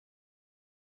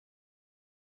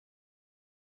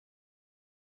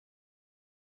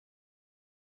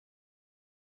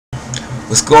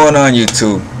What's going on,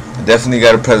 YouTube? I definitely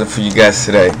got a present for you guys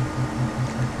today.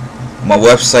 My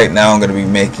website now, I'm going to be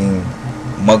making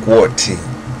Mugwort tea,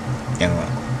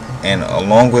 and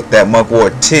along with that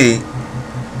Mugwort tea,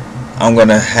 I'm going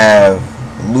to have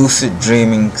lucid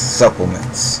dreaming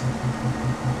supplements.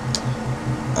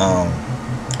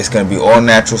 It's going to be all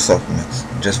natural supplements,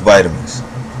 just vitamins,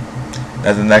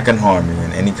 nothing that can harm you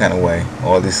in any kind of way.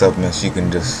 All these supplements, you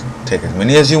can just take as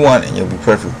many as you want and you'll be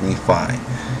perfectly fine.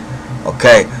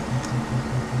 Okay.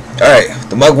 Alright,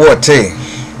 the Mugwort tea.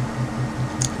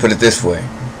 Put it this way.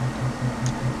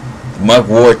 The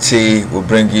Mugwort tea will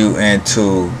bring you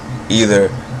into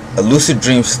either a lucid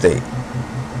dream state.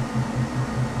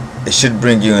 It should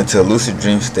bring you into a lucid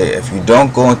dream state. If you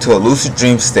don't go into a lucid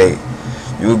dream state,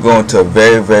 you will go into a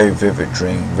very, very vivid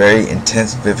dream. Very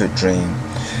intense, vivid dream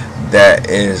that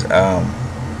is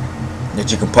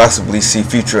that you can possibly see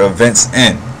future events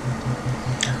in.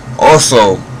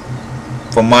 Also,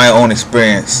 from my own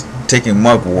experience taking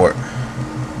Mugwort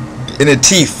in a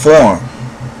tea form,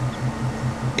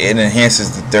 it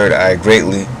enhances the third eye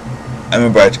greatly. I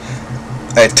remember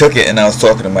I took it and I was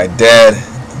talking to my dad.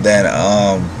 Then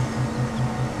I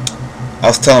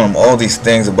was telling him all these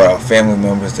things about our family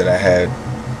members that I had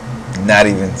not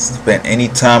even spent any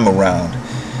time around,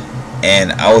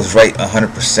 and I was right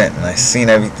 100%, and I seen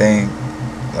everything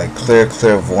like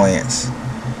clairvoyance,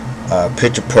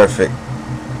 picture perfect.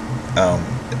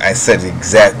 I said the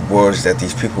exact words that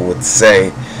these people would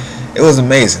say. It was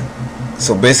amazing.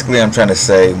 So basically, I'm trying to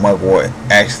say Mugwort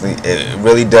actually, it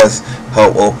really does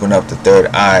help open up the third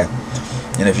eye.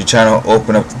 And if you're trying to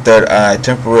open up the third eye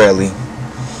temporarily,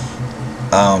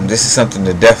 this is something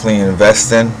to definitely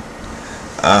invest in.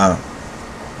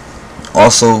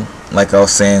 Also, like I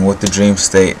was saying with the dream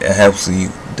state, it helps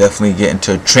you definitely get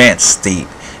into a trance state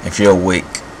if you're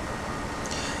awake.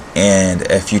 And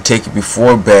if you take it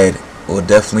before bed, it will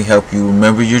definitely help you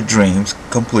remember your dreams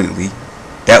completely.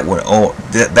 That's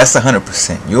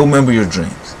 100%. You'll remember your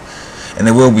dreams, and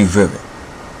they will be vivid.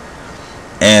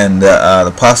 And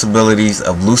the possibilities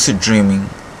of lucid dreaming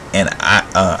and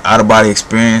out-of-body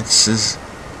experiences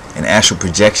and astral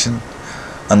projection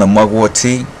on the Mugwort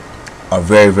tea are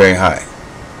very, very high.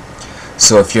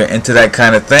 So if you're into that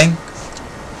kind of thing,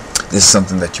 this is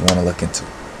something that you want to look into.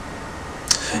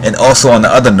 And also, on the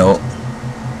other note,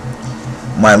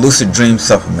 my lucid dream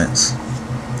supplements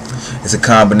is a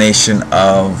combination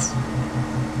of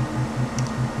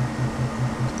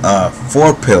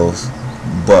 4 pills,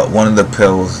 but one of the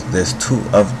pills, there's 2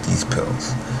 of these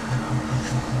pills.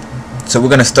 So we're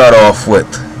going to start off with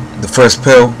the first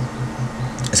pill.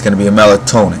 It's going to be a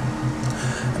melatonin.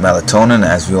 Melatonin,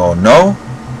 as we all know,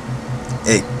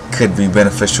 it could be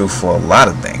beneficial for a lot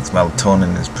of things.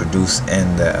 Melatonin is produced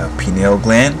in the pineal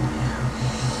gland.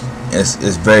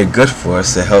 It's very good for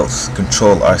us. It helps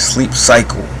control our sleep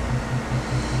cycle.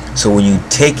 So when you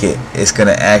take it, it's going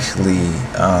to actually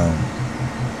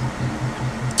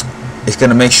it's going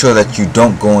to make sure that you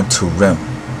don't go into REM.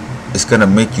 It's going to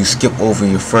make you skip over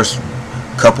your first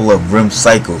couple of REM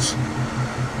cycles.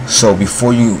 So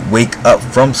before you wake up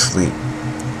from sleep,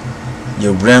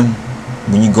 your REM,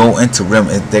 when you go into REM,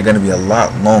 they're going to be a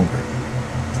lot longer,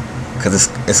 because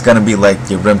it's going to be like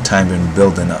your REM time been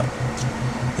building up.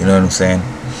 You know what I'm saying?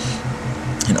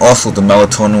 And also, the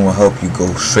melatonin will help you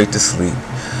go straight to sleep.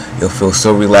 You'll feel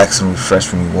so relaxed and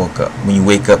refreshed when you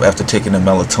wake up after taking the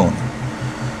melatonin.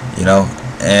 You know,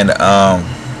 and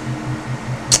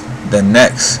then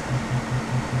next,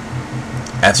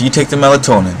 after you take the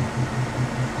melatonin,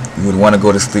 you would want to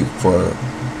go to sleep for,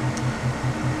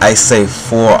 I say,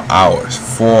 4 hours.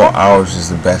 4 hours is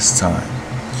the best time.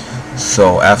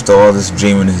 So after all this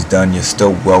dreaming is done, you're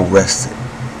still well rested.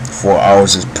 4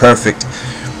 hours is perfect.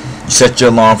 You set your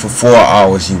alarm for 4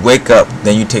 hours. You wake up,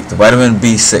 then you take the vitamin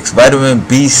B6. Vitamin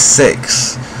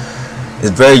B6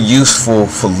 is very useful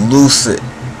for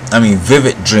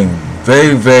vivid dreaming.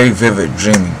 Very, very vivid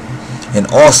dreaming. And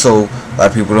also, a lot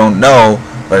of people don't know,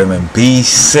 vitamin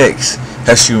B6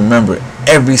 helps you remember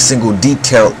every single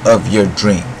detail of your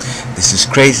dream. This is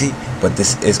crazy, but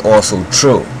this is also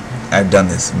true. I've done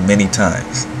this many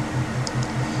times.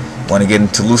 Want to get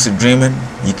into lucid dreaming?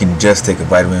 You can just take a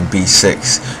vitamin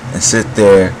B6 and sit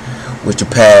there with your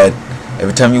pad.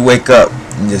 Every time you wake up,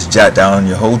 you just jot down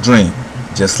your whole dream,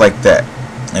 just like that.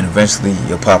 And eventually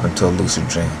you'll pop into a lucid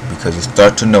dream, because you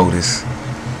start to notice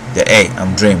that, hey,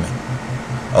 I'm dreaming.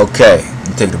 Okay,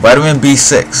 you take the vitamin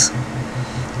B6.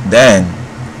 Then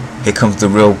here comes the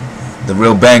real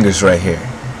bangers right here.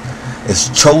 It's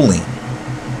choline.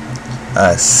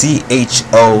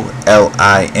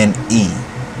 choline.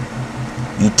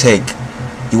 You take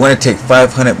you want to take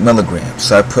 500 milligrams.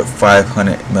 So I put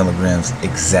 500 milligrams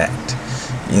exact,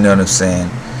 you know what I'm saying,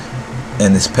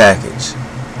 in this package.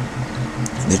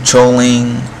 The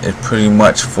choline is pretty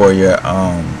much for your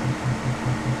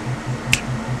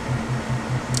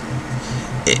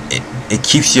it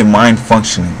keeps your mind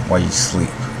functioning while you sleep.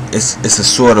 It's a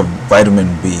sort of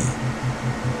vitamin B.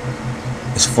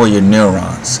 It's for your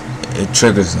neurons. It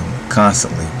triggers them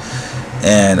constantly,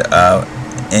 and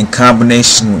in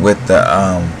combination with the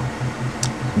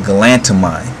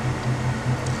galantamine.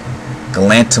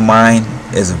 Galantamine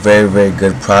is a very, very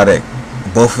good product.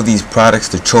 Both of these products,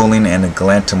 the choline and the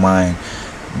galantamine,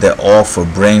 they're all for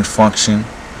brain function,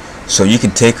 so you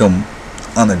can take them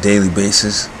on a daily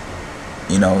basis.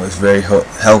 You know, it's very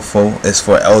helpful. It's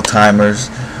for Alzheimer's.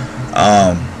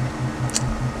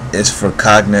 It's for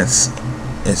cognites.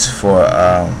 It's for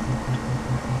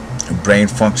brain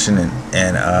function and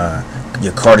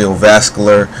your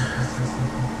cardiovascular.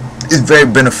 It's very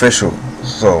beneficial.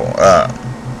 So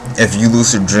if you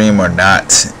lucid dream or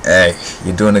not, hey,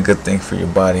 you're doing a good thing for your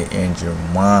body and your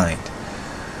mind.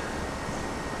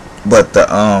 But the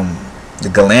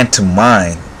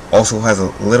galantamine also has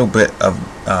a little bit of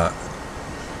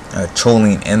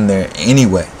choline in there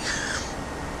anyway.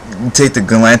 You take the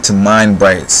galantamine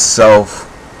by itself,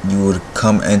 you would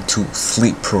come into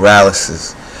sleep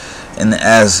paralysis. And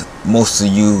as most of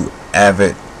you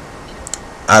avid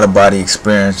out-of-body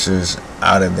experiencers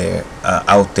out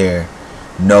there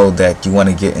know, that you want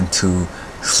to get into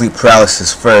sleep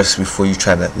paralysis first before you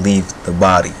try to leave the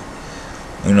body.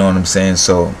 You know what I'm saying?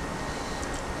 So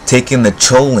taking the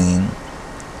choline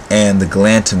and the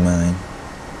galantamine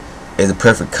is a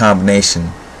perfect combination,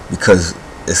 because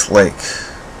it's like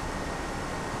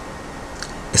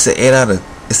it's an 8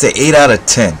 out of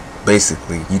 10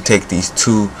 basically. You take these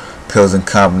two pills in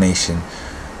combination,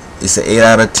 it's an 8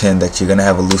 out of 10 that you're gonna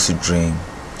have a lucid dream,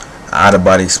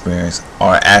 out-of-body experience,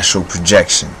 or astral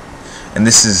projection. And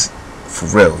this is for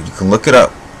real. You can look it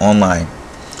up online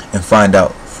and find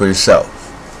out for yourself.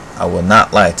 I will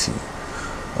not lie to you.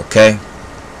 Okay?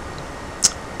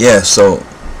 Yeah, so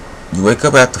you wake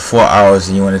up after 4 hours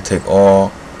and you want to take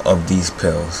all of these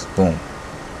pills. Boom.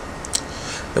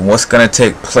 Then what's going to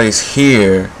take place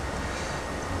here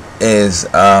is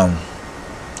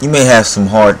you may have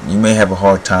a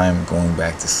hard time going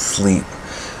back to sleep,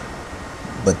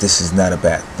 but this is not a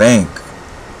bad thing.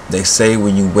 They say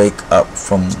when you wake up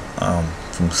from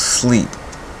sleep,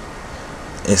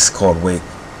 it's called waking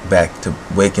back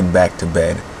to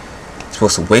bed. You're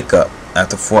supposed to wake up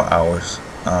after 4 hours.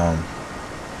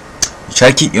 You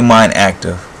try to keep your mind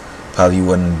active. Probably you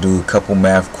want to do a couple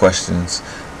math questions,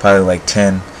 probably like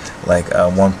 10, like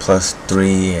 1 plus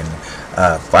 3 and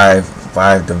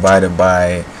 5 divided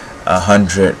by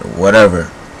 100, whatever.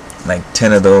 Like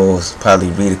 10 of those.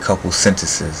 Probably read a couple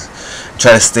sentences.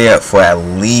 Try to stay up for at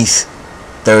least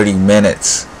 30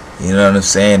 minutes. You know what I'm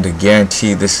saying? To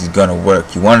guarantee this is gonna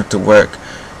work. You want it to work,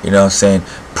 you know what I'm saying?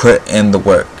 Put in the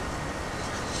work.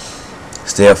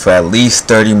 Stay up for at least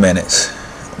 30 minutes.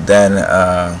 Then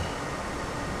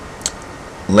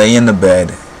lay in the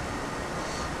bed.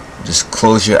 Just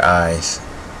close your eyes.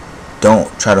 Don't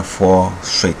try to fall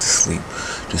straight to sleep.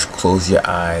 Just close your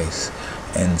eyes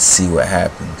and see what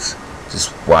happens.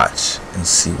 Just watch and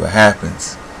see what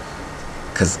happens.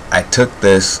 Cause I took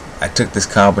this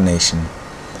combination.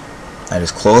 I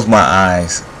just closed my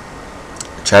eyes,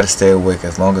 tried to stay awake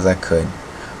as long as I could.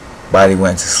 Body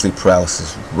went into sleep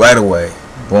paralysis right away.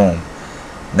 Boom.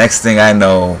 Next thing I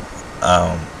know,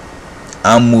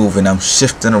 I'm moving, I'm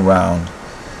shifting around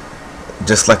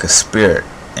just like a spirit,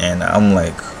 and I'm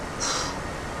like,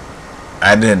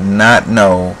 I did not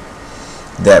know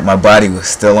that my body was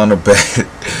still on the bed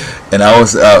and I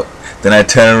was up. Then I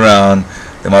turn around,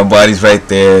 then my body's right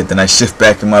there. Then I shift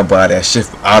back in my body, I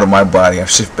shift out of my body, I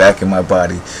shift back in my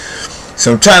body.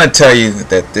 So I'm trying to tell you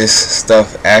that this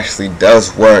stuff actually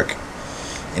does work.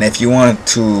 And if you want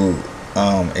to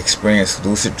experience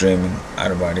lucid dreaming,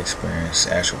 out of body experience,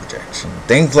 astral projection,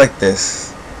 things like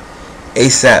this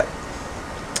ASAP,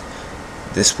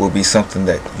 this will be something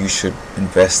that you should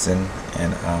invest in.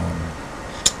 And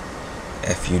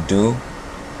if you do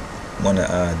want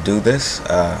to do this,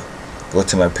 go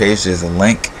to my page. There's a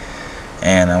link,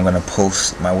 and I'm going to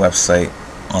post my website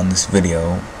on this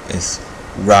video. It's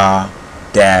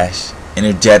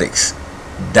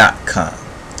raw-energetics.com.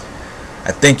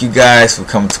 I thank you guys for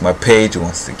coming to my page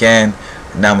once again.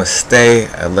 Namaste.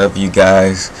 I love you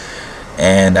guys,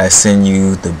 and I send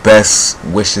you the best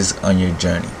wishes on your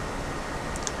journey.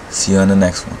 See you on the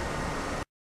next one.